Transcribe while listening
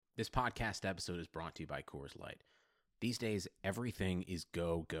This podcast episode is brought to you by Coors Light. These days, everything is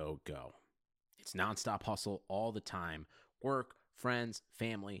go, go, go. It's nonstop hustle all the time. Work, friends,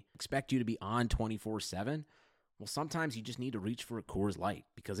 family expect you to be on 24/7. Well, sometimes you just need to reach for a Coors Light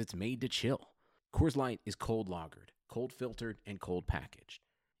because it's made to chill. Coors Light is cold lagered, cold filtered, and cold packaged.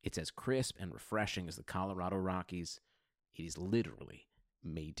 It's as crisp and refreshing as the Colorado Rockies. It is literally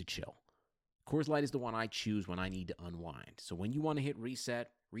made to chill. Coors Light is the one I choose when I need to unwind. So when you want to hit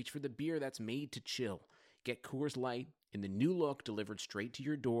reset, reach for the beer that's made to chill. Get Coors Light in the new look delivered straight to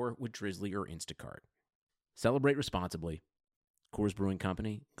your door with Drizzly or Instacart. Celebrate responsibly. Coors Brewing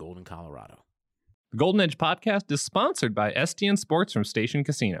Company, Golden, Colorado. The Golden Edge podcast is sponsored by STN Sports from Station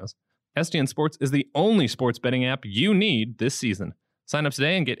Casinos. STN Sports is the only sports betting app you need this season. Sign up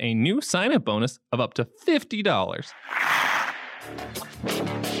today and get a new sign-up bonus of up to $50.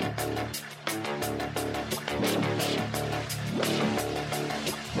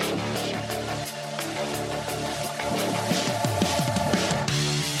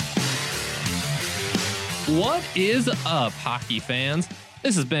 What is up, hockey fans?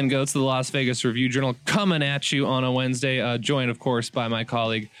 This is Ben Goetz, the Las Vegas Review-Journal, coming at you on a Wednesday, joined, of course, by my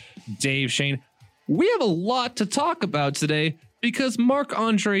colleague, Dave Shane. We have a lot to talk about today because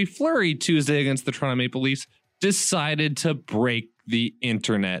Marc-Andre Fleury, Tuesday against the Toronto Maple Leafs, decided to break the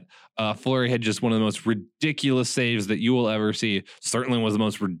internet. Fleury had just one of the most ridiculous saves that you will ever see. Certainly was the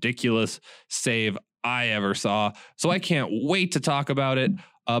most ridiculous save I ever saw. So I can't wait to talk about it.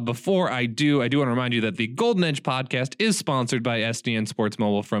 Before I do want to remind you that the Golden Edge podcast is sponsored by SDN Sports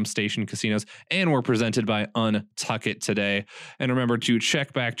Mobile from Station Casinos, and we're presented by Untuck It today. And remember to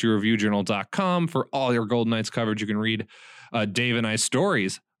check back to reviewjournal.com for all your Golden Knights coverage. You can read Dave and I's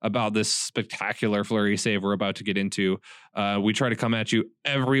stories about this spectacular Fleury save we're about to get into. We try to come at you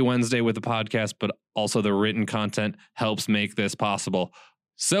every Wednesday with the podcast, but also the written content helps make this possible.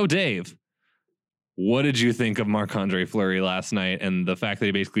 So, Dave, what did you think of Marc-Andre Fleury last night and the fact that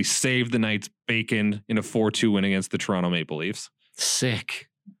he basically saved the Knights' bacon in a 4-2 win against the Toronto Maple Leafs? Sick.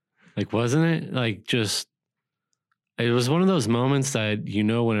 Like, wasn't it? Like, just, it was one of those moments that, you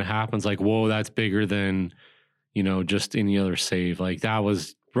know, when it happens, like, whoa, that's bigger than, you know, just any other save. Like, that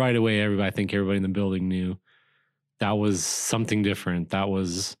was right away. I think everybody in the building knew that was something different. That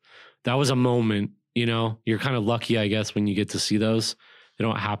was a moment, you know. You're kind of lucky, I guess, when you get to see those. They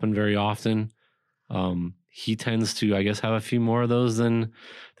don't happen very often. He tends to, I guess, have a few more of those than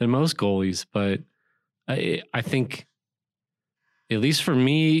most goalies. But I think, at least for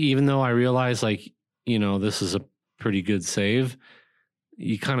me, even though I realize, like, you know, this is a pretty good save,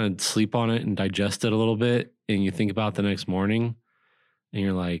 you kind of sleep on it and digest it a little bit, and you think about the next morning, and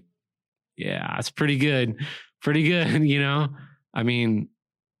you're like, yeah, it's pretty good, you know? I mean,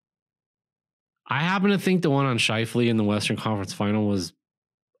 I happen to think the one on Scheifele in the Western Conference Final was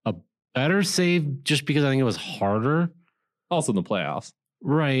better save just because I think it was harder. Also in the playoffs.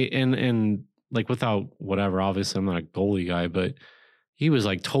 Right. And like, without whatever, obviously I'm not a goalie guy, but he was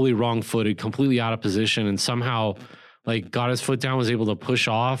like totally wrong footed, completely out of position, and somehow like got his foot down, was able to push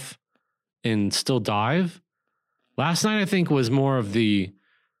off and still dive. Last night, I think, was more of the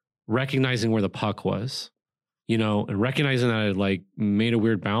recognizing where the puck was, you know, and recognizing that it like made a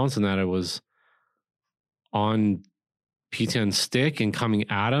weird bounce and that it was on P10's stick and coming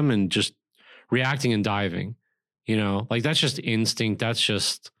at him and just reacting and diving, you know, like that's just instinct. That's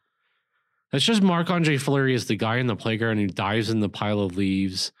just Marc-Andre Fleury is the guy in the playground who dives in the pile of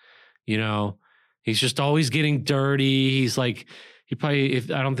leaves. You know, he's just always getting dirty. He's like, I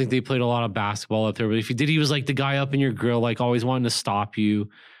don't think they played a lot of basketball up there, but if he did, he was like the guy up in your grill, like always wanting to stop you,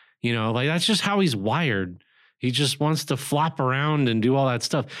 you know, like that's just how he's wired. He just wants to flop around and do all that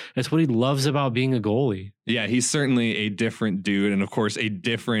stuff. That's what he loves about being a goalie. Yeah, he's certainly a different dude, and of course, a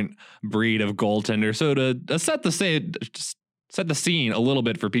different breed of goaltender. So to set the scene a little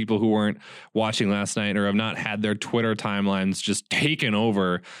bit for people who weren't watching last night or have not had their Twitter timelines just taken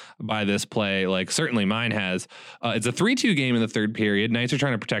over by this play, like certainly mine has. It's a 3-2 game in the third period. Knights are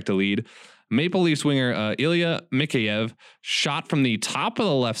trying to protect a lead. Maple Leafs winger Ilya Mikheyev shot from the top of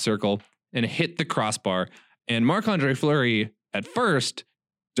the left circle and hit the crossbar. And Marc-Andre Fleury, at first,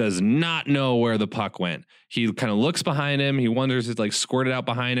 does not know where the puck went. He kind of looks behind him. He wonders if it's like squirted out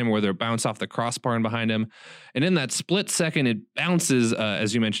behind him, whether it bounced off the crossbar and behind him. And in that split second, it bounces,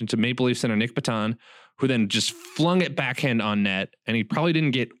 as you mentioned, to Maple Leaf center Nick Baton, who then just flung it backhand on net. And he probably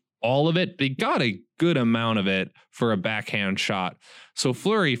didn't get all of it, but he got a good amount of it for a backhand shot. So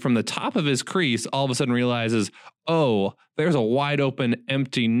Fleury, from the top of his crease, all of a sudden realizes, oh, there's a wide open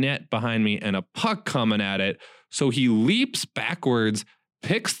empty net behind me and a puck coming at it. So he leaps backwards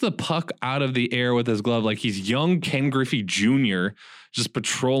picks the puck out of the air with his glove like he's young Ken Griffey Jr. just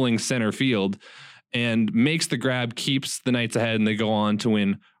patrolling center field, and makes the grab, keeps the Knights ahead, and they go on to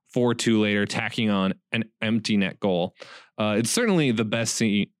win 4-2 later, tacking on an empty net goal. It's certainly the best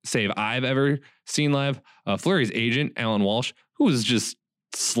save I've ever seen live. Fleury's agent, Alan Walsh, who was just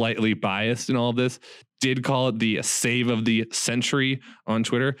slightly biased in all of this, did call it the save of the century on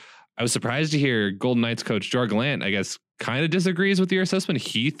Twitter. I was surprised to hear Golden Knights coach Gerard Gallant, I guess, kind of disagrees with your assessment.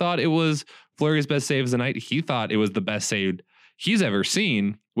 He thought it was Fleury's best save of the night. He thought it was the best save he's ever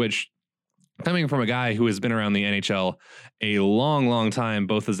seen, which, coming from a guy who has been around the NHL a long, long time,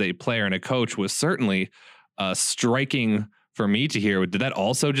 both as a player and a coach, was certainly striking for me to hear. Did that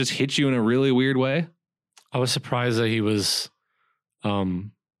also just hit you in a really weird way? I was surprised that he was,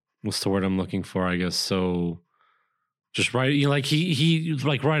 what's the word I'm looking for? I guess so. Just right, he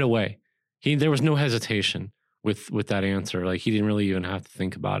like right away. There was no hesitation with that answer. Like, he didn't really even have to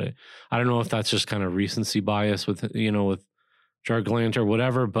think about it. I don't know if that's just kind of recency bias with Gerard Gallant or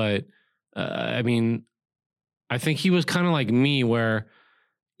whatever, but I mean, I think he was kind of like me, where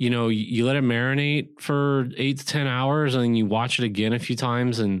you let it marinate for 8 to 10 hours, and then you watch it again a few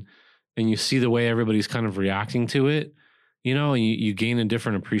times, and you see the way everybody's kind of reacting to it, and you gain a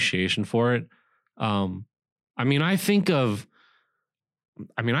different appreciation for it. I mean, I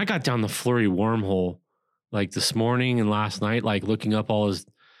got down the Fleury wormhole like this morning and last night, like looking up all his,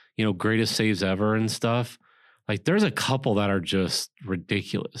 greatest saves ever and stuff. Like, there's a couple that are just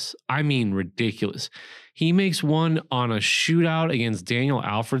ridiculous. I mean, ridiculous. He makes one on a shootout against Daniel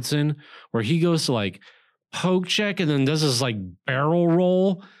Alfredsson where he goes to like poke check and then does this like barrel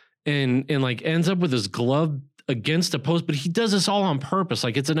roll and like ends up with his glove against a post, but he does this all on purpose.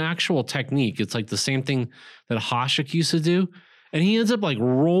 Like, it's an actual technique. It's like the same thing that Hasek used to do. And he ends up like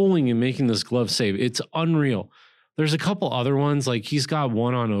rolling and making this glove save. It's unreal. There's a couple other ones. Like, he's got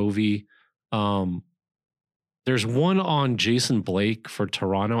one on Ovi. There's one on Jason Blake for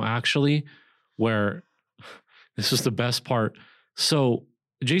Toronto, actually, where this is the best part. So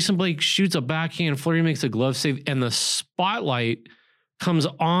Jason Blake shoots a backhand, Fleury makes a glove save, and the spotlight comes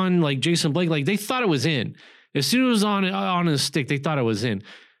on like Jason Blake. Like, they thought it was in. As soon as it was on his stick, they thought it was in.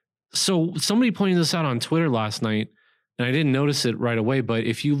 So somebody pointed this out on Twitter last night, and I didn't notice it right away, but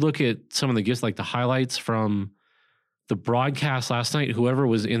if you look at some of the gifs, like the highlights from the broadcast last night, whoever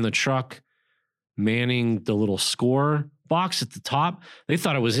was in the truck manning the little score box at the top, they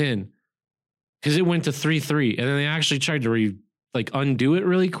thought it was in because it went to 3-3, and then they actually tried to undo it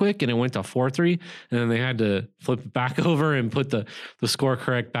really quick, and it went to 4-3, and then they had to flip it back over and put the score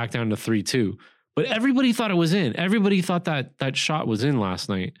correct back down to 3-2. But everybody thought it was in. Everybody thought that shot was in last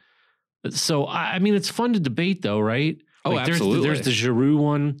night. So I mean, it's fun to debate, though, right? Oh, absolutely. There's the Giroux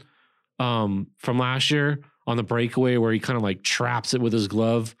one from last year on the breakaway where he kind of like traps it with his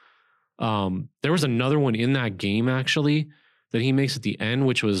glove. There was another one in that game, actually, that he makes at the end,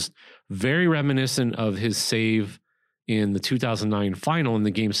 which was very reminiscent of his save in the 2009 final in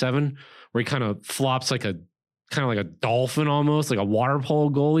the Game 7, where he kind of flops like a dolphin, almost like a water polo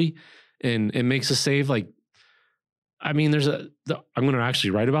goalie, and it makes a save. Like, I mean, I'm going to actually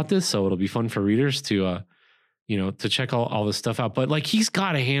write about this, so it'll be fun for readers to check all this stuff out. But like, he's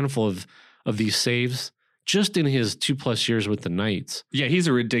got a handful of these saves just in his 2+ years with the Knights. Yeah, he's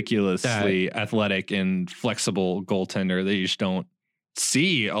a ridiculously athletic and flexible goaltender that you just don't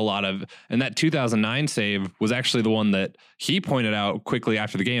see a lot of. And that 2009 save was actually the one that he pointed out quickly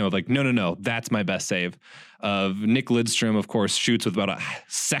after the game of like, no, that's my best save. Nick Lidstrom, of course, shoots with about a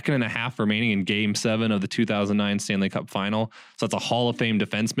second and a half remaining in Game 7 of the 2009 Stanley Cup final. So that's a Hall of Fame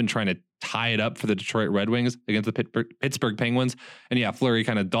defenseman trying to tie it up for the Detroit Red Wings against the Pittsburgh Penguins. And yeah, Fleury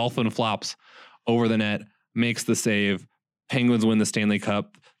kind of dolphin flops over the net, makes the save. Penguins win the Stanley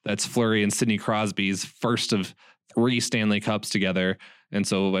Cup. That's Fleury and Sidney Crosby's first of 3 Stanley Cups together. And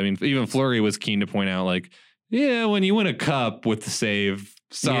so, I mean, even Fleury was keen to point out, like, yeah, when you win a cup with the save,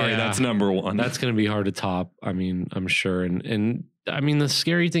 sorry, that's number one. That's going to be hard to top. I mean, I'm sure. And I mean, the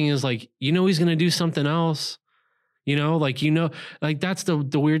scary thing is, like, he's going to do something else, that's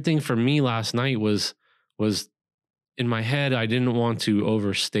the weird thing for me last night was in my head. I didn't want to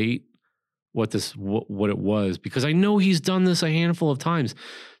overstate what it was, because I know he's done this a handful of times.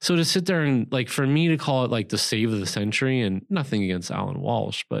 So to sit there and, like, for me to call it like the save of the century, and nothing against Alan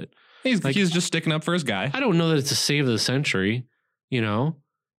Walsh, but he's just sticking up for his guy. I don't know that it's a save of the century.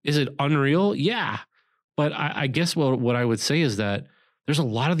 Is it unreal? Yeah. But I guess what I would say is that there's a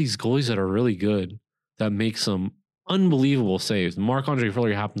lot of these goalies that are really good that make some unbelievable saves. Marc-Andre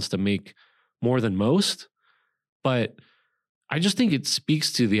Fleury happens to make more than most, but I just think it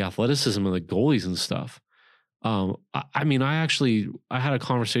speaks to the athleticism of the goalies and stuff. I mean, I had a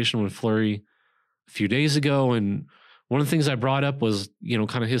conversation with Fleury a few days ago, and one of the things I brought up was,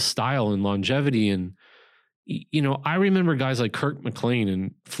 kind of his style and longevity. And, I remember guys like Kirk McLean,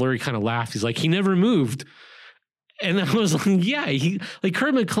 and Fleury kind of laughed. He's like, he never moved. And I was like, yeah,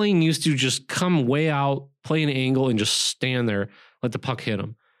 Kirk McLean used to just come way out, play an angle, and just stand there, let the puck hit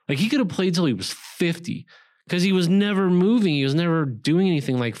him. Like, he could have played till he was 50 because he was never moving. He was never doing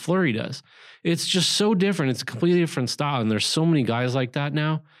anything like Fleury does. It's just so different. It's a completely different style. And there's so many guys like that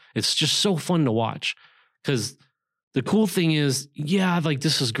now. It's just so fun to watch because the cool thing is,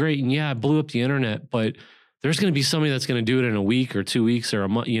 this is great. And it blew up the internet, but there's going to be somebody that's going to do it in a week or 2 weeks or a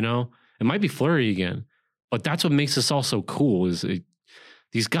month, it might be Fleury again. But that's what makes this all so cool is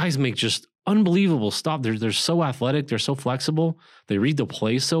these guys make just unbelievable stuff. They're so athletic. They're so flexible. They read the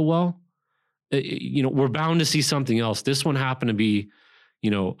play so well. We're bound to see something else. This one happened to be,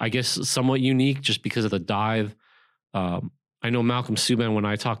 I guess somewhat unique just because of the dive. I know Malcolm Subban, when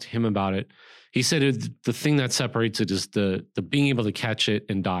I talked to him about it, he said the thing that separates it is the being able to catch it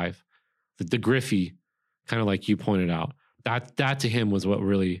and dive. The Griffey, kind of like you pointed out. That to him was what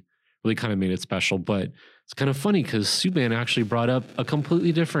really kind of made it special. But it's kind of funny because Subban actually brought up a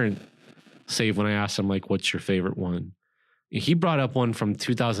completely different save when I asked him, like, what's your favorite one? He brought up one from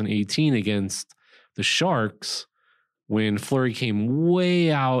 2018 against the Sharks when Fleury came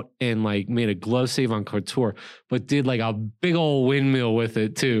way out and like made a glove save on Couture, but did like a big old windmill with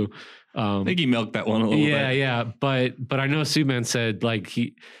it too. I think he milked that one a little bit. Yeah. But I know Subban said like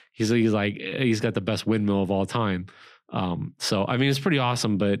he's got the best windmill of all time. So I mean, it's pretty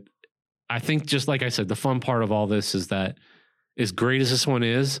awesome, but I think just like I said, the fun part of all this is that as great as this one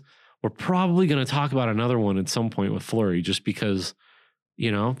is, we're probably going to talk about another one at some point with Fleury just because,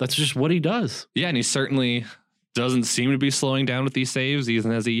 that's just what he does. Yeah. And he certainly doesn't seem to be slowing down with these saves,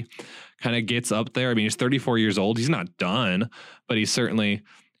 even as he kind of gets up there. I mean, he's 34 years old. He's not done, but he's certainly,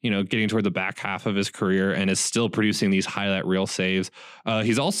 getting toward the back half of his career and is still producing these highlight reel saves.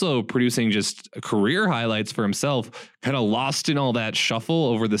 He's also producing just career highlights for himself. Kind of lost in all that shuffle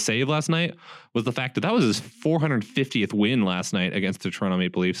over the save last night was the fact that was his 450th win last night against the Toronto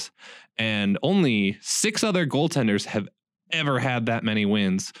Maple Leafs. And only 6 other goaltenders have ever had that many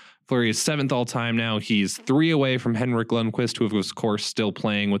wins. Fleury is 7th all time now. He's 3 away from Henrik Lundqvist, who of course still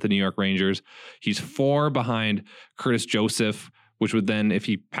playing with the New York Rangers. He's 4 behind Curtis Joseph, which would then, if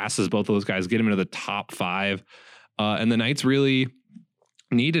he passes both of those guys, get him into the top 5. And the Knights really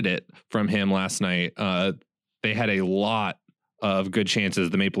needed it from him last night. They had a lot of good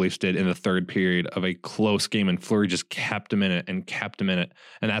chances, the Maple Leafs did, in the third period of a close game, and Fleury just kept him in it. And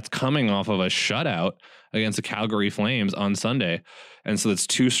that's coming off of a shutout against the Calgary Flames on Sunday. And so that's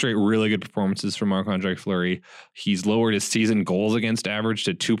 2 straight really good performances from Marc-Andre Fleury. He's lowered his season goals against average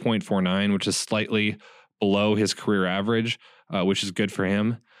to 2.49, which is slightly below his career average, which is good for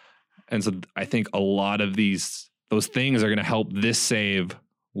him. And so I think a lot of those things are going to help this save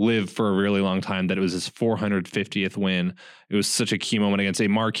live for a really long time, that it was his 450th win. It was such a key moment against a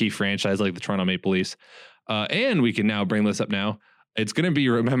marquee franchise like the Toronto Maple Leafs. And we can now bring this up now. It's going to be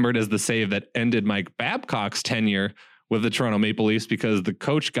remembered as the save that ended Mike Babcock's tenure with the Toronto Maple Leafs because the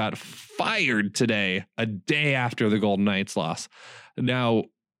coach got fired today, a day after the Golden Knights loss. Now,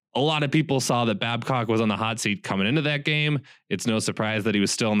 a lot of people saw that Babcock was on the hot seat coming into that game. It's no surprise that he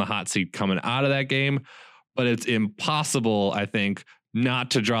was still on the hot seat coming out of that game, but it's impossible, I think,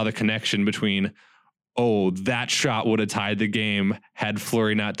 not to draw the connection between, that shot would have tied the game had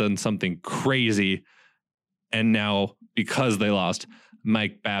Fleury not done something crazy. And now, because they lost,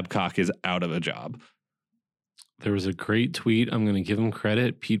 Mike Babcock is out of a job. There was a great tweet. I'm going to give him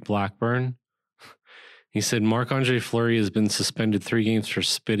credit. Pete Blackburn. He said, Marc-Andre Fleury has been suspended 3 games for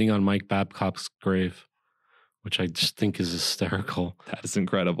spitting on Mike Babcock's grave, which I just think is hysterical. That is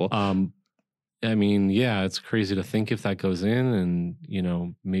incredible. I mean, yeah, it's crazy to think if that goes in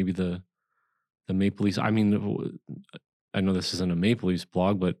and, maybe the Maple Leafs. I mean, I know this isn't a Maple Leafs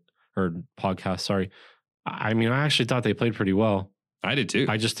blog, or podcast, sorry. I mean, I actually thought they played pretty well. I did too.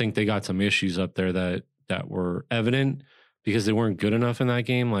 I just think they got some issues up there that were evident because they weren't good enough in that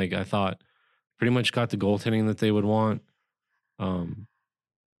game. Like, I thought pretty much got the goaltending that they would want.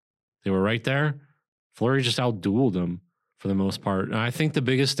 They were right there. Fleury just outdueled them for the most part. And I think the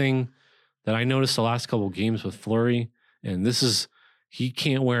biggest thing that I noticed the last couple of games with Fleury, and this is, he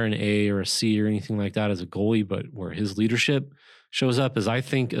can't wear an A or a C or anything like that as a goalie, but where his leadership shows up is, I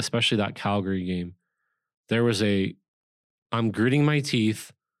think, especially that Calgary game, there was I'm gritting my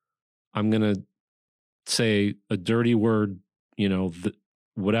teeth. I'm going to say a dirty word,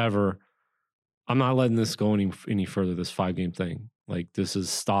 whatever. I'm not letting this go any further, this 5-game thing. Like, this is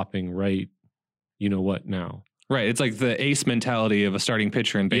stopping right, what now? Right. It's like the ace mentality of a starting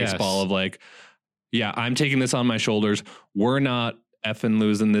pitcher in baseball Yes. of like, yeah, I'm taking this on my shoulders. We're not effing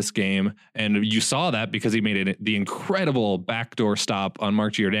losing this game. And you saw that because he made the incredible backdoor stop on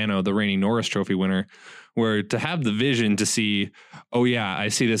Mark Giordano, the reigning Norris Trophy winner, where to have the vision to see, oh yeah, I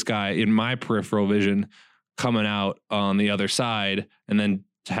see this guy in my peripheral vision coming out on the other side, and then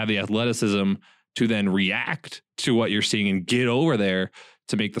to have the athleticism to then react to what you're seeing and get over there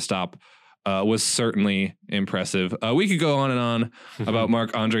to make the stop was certainly impressive. We could go on and on about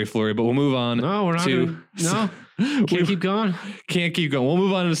Marc-Andre Fleury, but we'll move on. No, we're not. Can't keep going. Can't keep going. We'll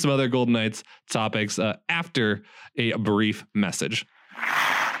move on to some other Golden Knights topics after a brief message.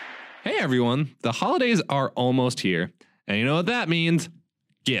 Hey, everyone. The holidays are almost here. And you know what that means?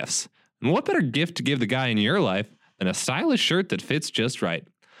 Gifts. And what better gift to give the guy in your life than a stylish shirt that fits just right?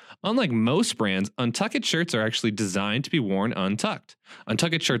 Unlike most brands, Untuckit shirts are actually designed to be worn untucked.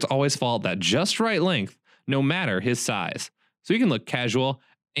 Untuckit shirts always fall at that just right length, no matter his size. So you can look casual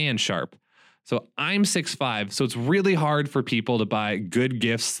and sharp. So I'm 6'5", so it's really hard for people to buy good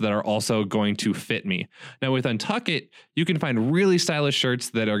gifts that are also going to fit me. Now with Untuckit, you can find really stylish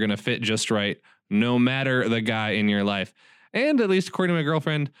shirts that are going to fit just right, no matter the guy in your life. And at least according to my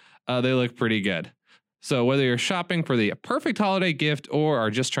girlfriend, they look pretty good. So whether you're shopping for the perfect holiday gift or are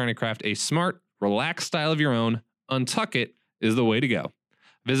just trying to craft a smart, relaxed style of your own, Untuckit is the way to go.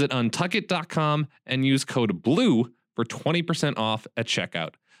 Visit untuckit.com and use code BLUE for 20% off at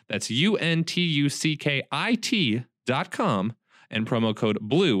checkout. That's untuckit.com and promo code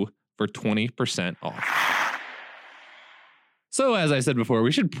BLUE for 20% off. So as I said before,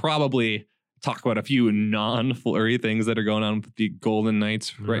 we should probably talk about a few non-Fleury things that are going on with the Golden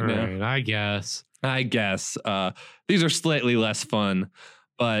Knights right now. I guess. These are slightly less fun,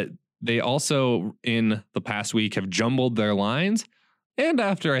 but they also in the past week have jumbled their lines. And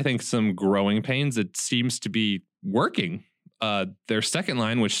after, I think, some growing pains, it seems to be working. Their second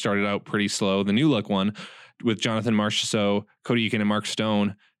line, which started out pretty slow, the new look one with Jonathan Marchessault, Cody Eakin, and Mark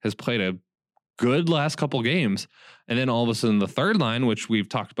Stone has played a good last couple games. And then all of a sudden the third line, which we've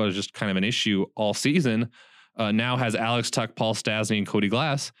talked about as just kind of an issue all season, now has Alex Tuch, Paul Stastny, and Cody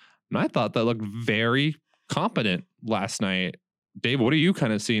Glass. And I thought that looked very competent last night. Dave, what are you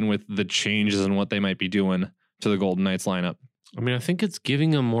kind of seeing with the changes and what they might be doing to the Golden Knights lineup? I mean, I think it's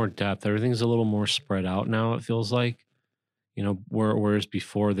giving them more depth. Everything's a little more spread out now, it feels like. You know, whereas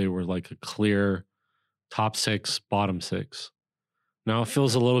before they were like a clear top six, bottom six. Now it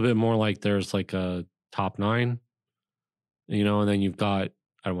feels a little bit more like there's like a top nine, you know, and then you've got,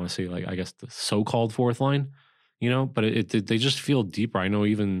 I don't want to say like, I guess the so-called fourth line, you know, but they just feel deeper. I know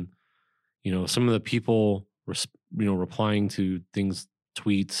even, you know, some of the people, replying to things,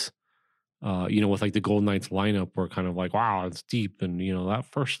 tweets, you know, with like the Golden Knights lineup were kind of like, wow, it's deep. And, you know, that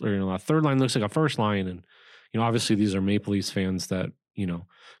third line looks like a first line. And, you know, obviously these are Maple Leafs fans that, you know,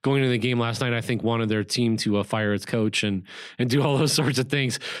 going into the game last night, I think wanted their team to fire its coach and do all those sorts of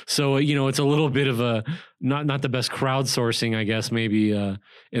things. So, you know, it's a little bit of a, not the best crowdsourcing, I guess, maybe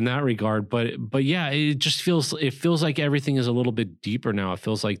in that regard. But yeah, it feels like everything is a little bit deeper now. It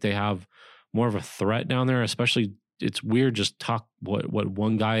feels like they have more of a threat down there, especially it's weird just talk what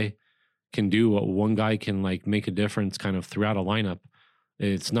one guy can do, what one guy can like make a difference kind of throughout a lineup.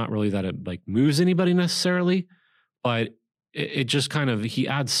 It's not really that it like moves anybody necessarily, but it just kind of, he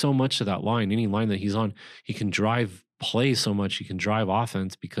adds so much to that line. Any line that he's on, he can drive play so much. He can drive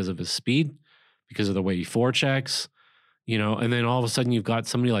offense because of his speed, because of the way he forechecks, you know, and then all of a sudden you've got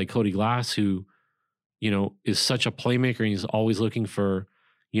somebody like Cody Glass who, you know, is such a playmaker and he's always looking for,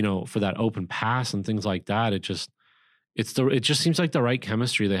 you know, for that open pass and things like that. It just seems like the right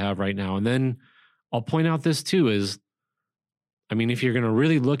chemistry they have right now. And then I'll point out this too is, I mean, if you're going to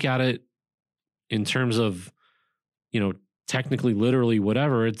really look at it in terms of, you know, technically, literally,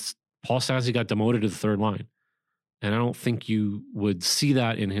 whatever, it's Paul Stastny got demoted to the third line. And I don't think you would see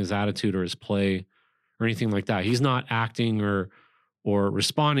that in his attitude or his play or anything like that. He's not acting or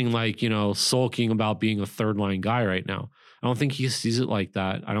responding like, you know, sulking about being a third line guy right now. I don't think he sees it like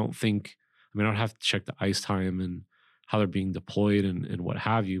that. I would have to check the ice time and how they're being deployed and what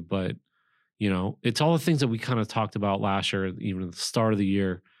have you. But, you know, it's all the things that we kind of talked about last year, even at the start of the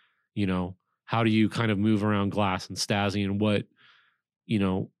year. You know, how do you kind of move around Glass and Stastny, and what, you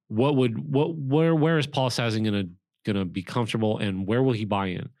know, where is Paul Stastny gonna be comfortable, and where will he buy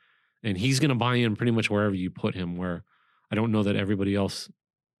in? And he's gonna buy in pretty much wherever you put him. Where I don't know that everybody else,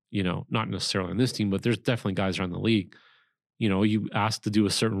 you know, not necessarily on this team, but there's definitely guys around the league. You know, you ask to do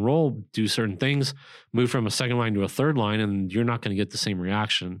a certain role, do certain things, move from a second line to a third line, and you're not going to get the same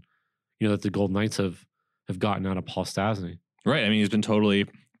reaction, you know, that the Golden Knights have gotten out of Paul Stastny. Right. I mean, he's been totally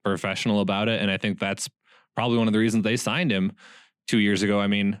professional about it. And I think that's probably one of the reasons they signed him 2 years ago. I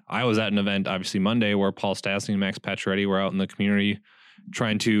mean, I was at an event, obviously Monday, where Paul Stastny and Max Pacioretty were out in the community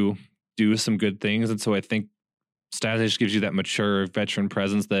trying to do some good things. And so I think Stastny just gives you that mature veteran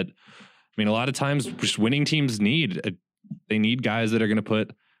presence that, I mean, a lot of times just winning teams they need guys that are going to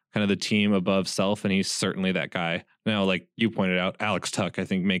put kind of the team above self. And he's certainly that guy. Now, like you pointed out, Alex Tuch, I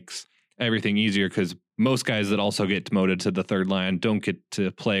think, makes everything easier because most guys that also get demoted to the third line don't get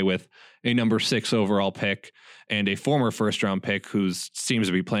to play with a number 6 overall pick and a former first round pick who seems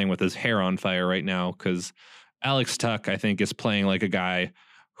to be playing with his hair on fire right now, because Alex Tuch, I think, is playing like a guy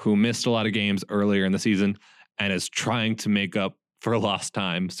who missed a lot of games earlier in the season and is trying to make up for lost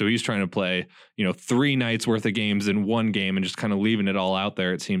time. So he's trying to play, 3 nights worth of games in one game and just kind of leaving it all out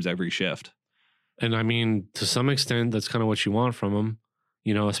there, it seems, every shift. And I mean, to some extent, that's kind of what you want from him,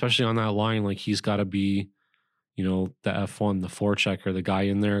 especially on that line. Like, he's got to be, the F1, the forechecker, the guy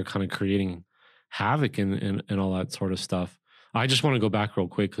in there kind of creating havoc and all that sort of stuff. I just want to go back real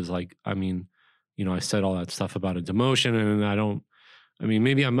quick because, I said all that stuff about a demotion, and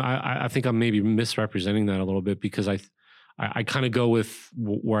I think I'm maybe misrepresenting that a little bit, because I kind of go with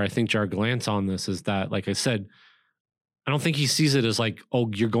where I think Jared Glant's on this is that, like I said, I don't think he sees it as like, oh,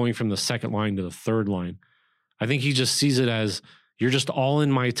 you're going from the second line to the third line. I think he just sees it as you're just all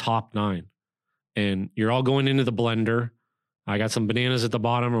in my top 9 and you're all going into the blender. I got some bananas at the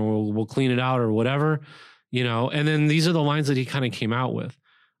bottom, or we'll clean it out or whatever, and then these are the lines that he kind of came out with.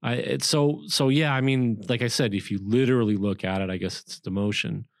 So yeah, I mean, like I said, if you literally look at it, I guess it's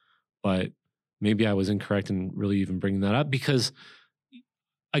demotion, but maybe I was incorrect in really even bringing that up, because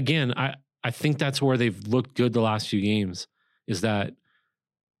again, I think that's where they've looked good the last few games, is that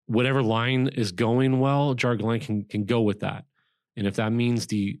whatever line is going well, Jared Gallant can go with that. And if that means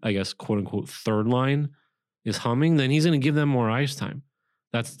the, I guess, quote unquote, third line is humming, then he's going to give them more ice time.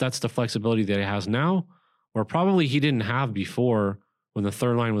 That's the flexibility that he has now, or probably he didn't have before, when the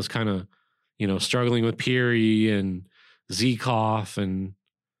third line was kind of, struggling with Peary and Zykov and,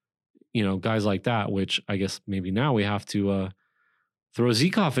 guys like that, which I guess maybe now we have to throw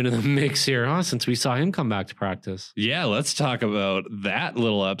Zykov into the mix here, huh? Since we saw him come back to practice. Yeah, let's talk about that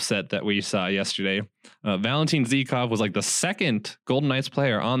little upset that we saw yesterday. Valentin Zykov was like the second Golden Knights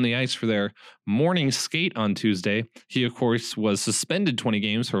player on the ice for their morning skate on Tuesday. He, of course, was suspended 20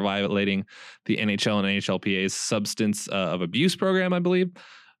 games for violating the NHL and NHLPA's substance of abuse program, I believe.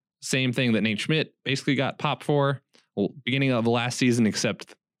 Same thing that Nate Schmidt basically got popped for beginning of the last season,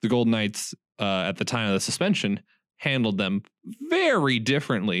 except the Golden Knights at the time of the suspension handled them very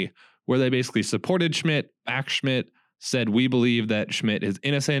differently, where they basically supported Schmidt, backed Schmidt, said, we believe that Schmidt is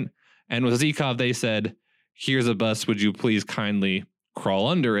innocent. And with Zykov, they said, here's a bus. Would you please kindly crawl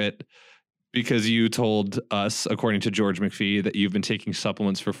under it? Because you told us, according to George McPhee, that you've been taking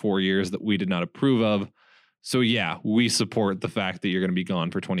supplements for 4 years that we did not approve of. So yeah, we support the fact that you're going to be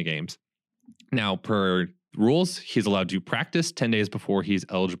gone for 20 games. Now, per rules, he's allowed to practice 10 days before he's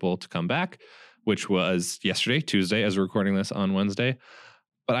eligible to come back, which was yesterday, Tuesday, as we're recording this on Wednesday.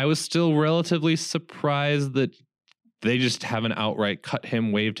 But I was still relatively surprised that they just haven't outright cut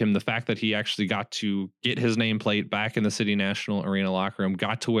him, waived him. The fact that he actually got to get his nameplate back in the City National Arena locker room,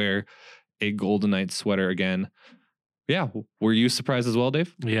 got to wear a Golden Knights sweater again. Yeah. Were you surprised as well,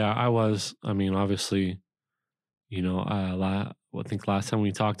 Dave? Yeah, I was. I mean, obviously, I think last time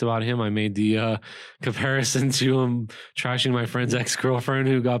we talked about him, I made the comparison to him trashing my friend's ex-girlfriend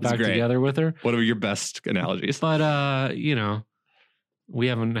who got back together with her. What are your best analogies? But, we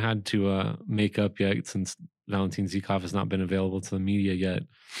haven't had to make up yet since Valentin Zykov has not been available to the media yet.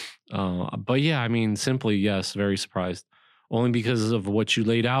 But yeah, I mean, simply, yes, very surprised. Only because of what you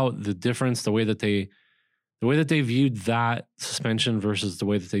laid out, the difference, the way that they viewed that suspension versus the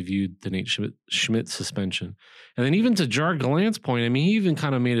way that they viewed the Nate Schmidt suspension. And then even to Jared Gallant's point, I mean, he even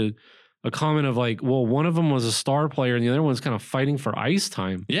kind of made a comment of like, well, one of them was a star player and the other one's kind of fighting for ice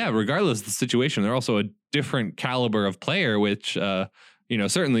time. Yeah, regardless of the situation, they're also a different caliber of player, which,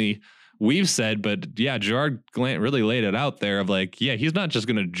 certainly we've said, but yeah, Jared Gallant really laid it out there of like, yeah, he's not just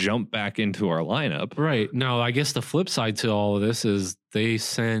going to jump back into our lineup. Right. Now, I guess the flip side to all of this is they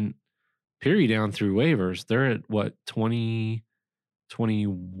sent Peary down through waivers. They're at what, 20,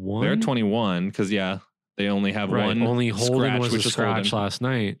 21? They're 21 because, yeah, they only have one. Only Holden scratch, was which a scratch Holden last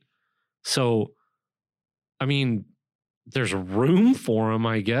night. So, I mean, there's room for him,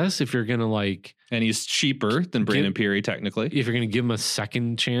 I guess, if you're going to like... And he's cheaper than Brandon Peary, technically. If you're going to give him a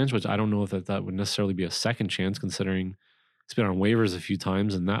second chance, which I don't know if that would necessarily be a second chance, considering he's been on waivers a few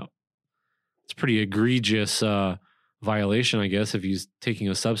times, and it's pretty egregious violation, I guess, if he's taking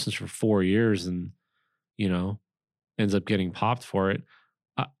a substance for 4 years and, ends up getting popped for it.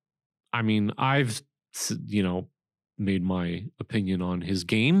 I mean, I've made my opinion on his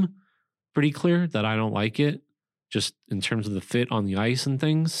game pretty clear that I don't like it, just in terms of the fit on the ice and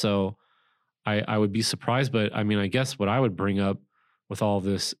things. So I would be surprised. But I mean, I guess what I would bring up with all of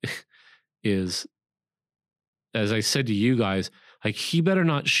this is, as I said to you guys, like, he better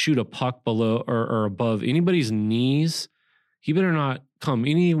not shoot a puck below or above anybody's knees. He better not come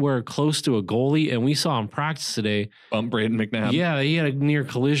anywhere close to a goalie. And we saw in practice today, Bump Braden McNabb. Yeah, he had a near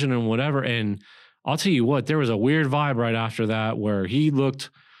collision and whatever. And I'll tell you what, there was a weird vibe right after that where he looked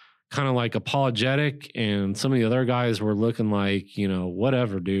kind of like apologetic, and some of the other guys were looking like,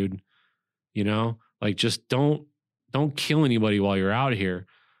 whatever, dude. Like, just don't kill anybody while you're out here.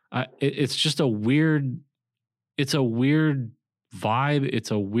 It's just a weird vibe.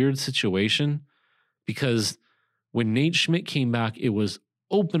 It's a weird situation, because when Nate Schmidt came back, it was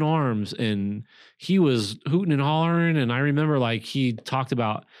open arms and he was hooting and hollering. And I remember, like, he talked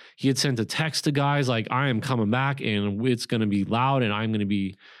about, he had sent a text to guys like, I am coming back and it's going to be loud and I'm going to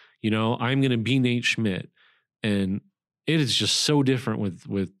be, I'm going to be Nate Schmidt. And it is just so different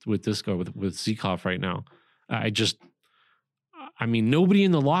with this guy, with Zykov right now. Nobody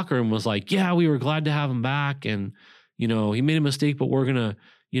in the locker room was like, yeah, we were glad to have him back. And, he made a mistake, but we're going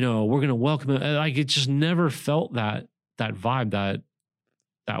to welcome him. Like, it just never felt that vibe,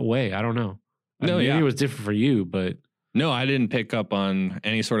 that way. I don't know. Maybe it was different for you, but no, I didn't pick up on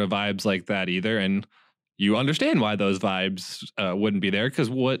any sort of vibes like that either. And you understand why those vibes wouldn't be there, because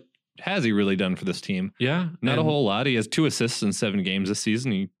what has he really done for this team? Yeah. Not a whole lot. He has 2 assists in 7 games this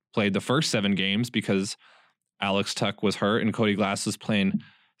season. He played the first 7 games because Alex Tuch was hurt and Cody Glass was playing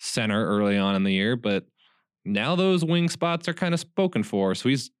center early on in the year. But now those wing spots are kind of spoken for. So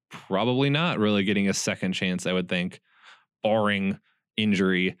he's probably not really getting a second chance, I would think, barring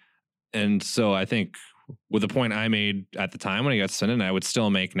injury. And so I think with the point I made at the time when he got sent in, I would still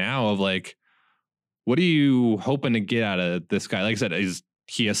make now of, like, what are you hoping to get out of this guy? Like I said, is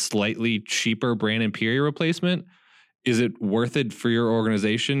he a slightly cheaper Brandon Peary replacement? Is it worth it for your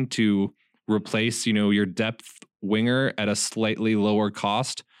organization to replace, your depth winger at a slightly lower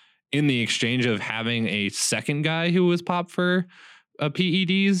cost in the exchange of having a second guy who was popped for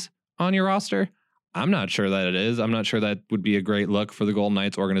PEDs on your roster? I'm not sure that it is. I'm not sure that would be a great look for the Golden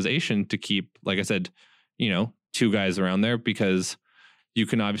Knights organization to keep, like I said, 2 guys around there, because you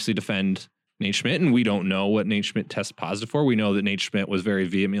can obviously defend Nate Schmidt, and we don't know what Nate Schmidt tested positive for. We know that Nate Schmidt was very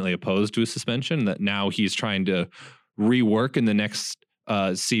vehemently opposed to a suspension, that now he's trying to rework in the next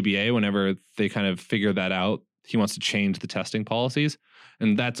CBA whenever they kind of figure that out. He wants to change the testing policies,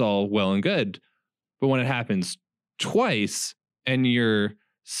 and that's all well and good. But when it happens twice and you're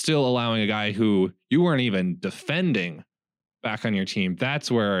still allowing a guy who you weren't even defending back on your team, that's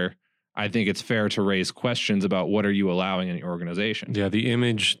where I think it's fair to raise questions about what are you allowing in your organization. Yeah, the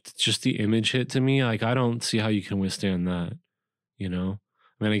image hit to me. Like, I don't see how you can withstand that,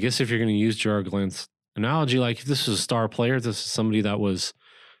 I guess if you're going to use Gerard Glant's analogy, like, if this is a star player, this is somebody that was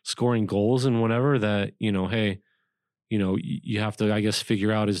scoring goals and whatever, that, hey, you have to, I guess,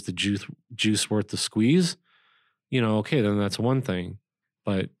 figure out, is the juice worth the squeeze? Okay, then that's one thing.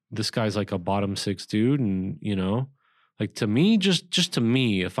 But this guy's like a bottom 6 dude. And, like, to me, just to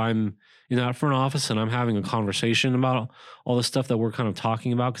me, if I'm in that front office and I'm having a conversation about all the stuff that we're kind of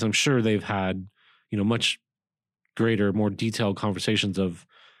talking about, because I'm sure they've had, much greater, more detailed conversations of,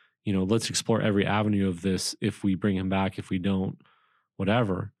 let's explore every avenue of this. If we bring him back, if we don't,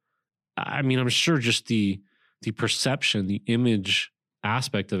 whatever. I'm sure just the perception, the image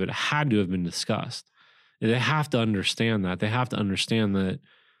aspect of it had to have been discussed. They have to understand that. They have to understand that,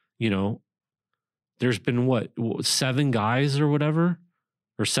 there's been 7 guys or whatever,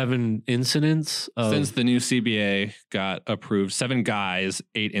 or 7 incidents since the new CBA got approved. 7 guys,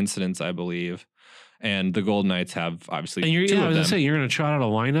 8 incidents, I believe. And the Golden Knights have obviously 2 of them. I was gonna say, you're going to trot out a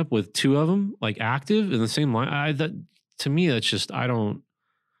lineup with 2 of them, like, active in the same line. To me, that's just, I don't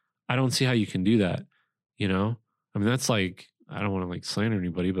see how you can do that. That's like, I don't want to, like, slander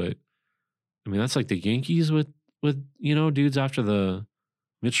anybody, but that's like the Yankees with dudes after the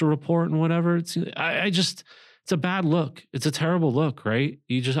Mitchell report and whatever. It's a bad look. It's a terrible look, right?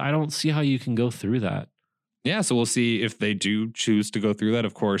 I don't see how you can go through that. Yeah, so we'll see if they do choose to go through that.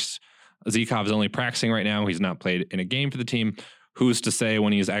 Of course, Zykov is only practicing right now. He's not played in a game for the team. Who's to say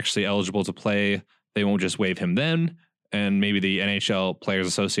when he's actually eligible to play, they won't just waive him then? And maybe the NHL Players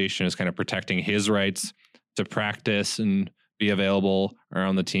Association is kind of protecting his rights to practice and be available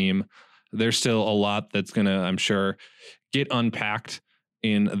around the team. There's still a lot that's going to, I'm sure, get unpacked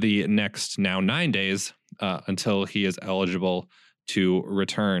in the next now 9 days until he is eligible to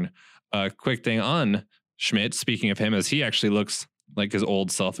return. A quick thing on Schmidt, speaking of him, as he actually looks like his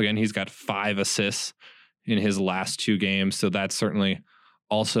old self again. He's got 5 assists in his last 2 games. So that's certainly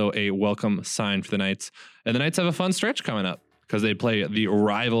also a welcome sign for the Knights. And the Knights have a fun stretch coming up because they play the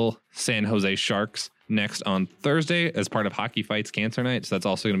rival San Jose Sharks next on Thursday as part of Hockey Fights Cancer Night. So that's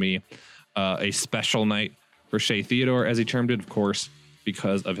also going to be a special night for Shea Theodore, as he termed it, of course,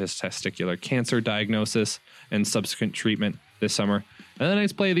 because of his testicular cancer diagnosis and subsequent treatment this summer. And the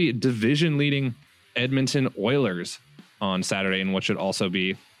Knights play the division-leading Edmonton Oilers on Saturday in what should also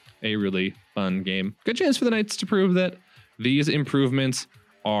be a really fun game. Good chance for the Knights to prove that these improvements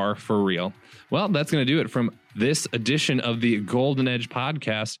are for real. Well, that's going to do it from this edition of the Golden Edge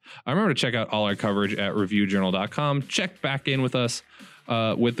podcast. Remember to check out all our coverage at reviewjournal.com. Check back in with us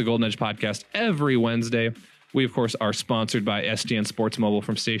with the Golden Edge podcast every Wednesday. We, of course, are sponsored by SGN Sports Mobile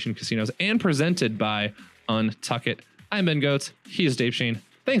from Station Casinos and presented by Untuck It. I'm Ben Goetz. He is Dave Shane.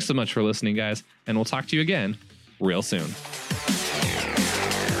 Thanks so much for listening, guys, and we'll talk to you again real soon.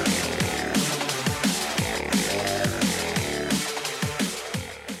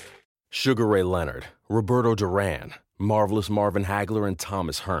 Sugar Ray Leonard, Roberto Duran, Marvelous Marvin Hagler, and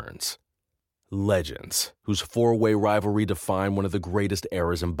Thomas Hearns. Legends, whose 4-way rivalry defined one of the greatest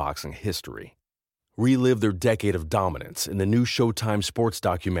eras in boxing history. Relive their decade of dominance in the new Showtime sports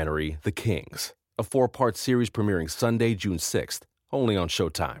documentary, The Kings, a 4-part series premiering Sunday, June 6th, only on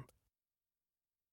Showtime.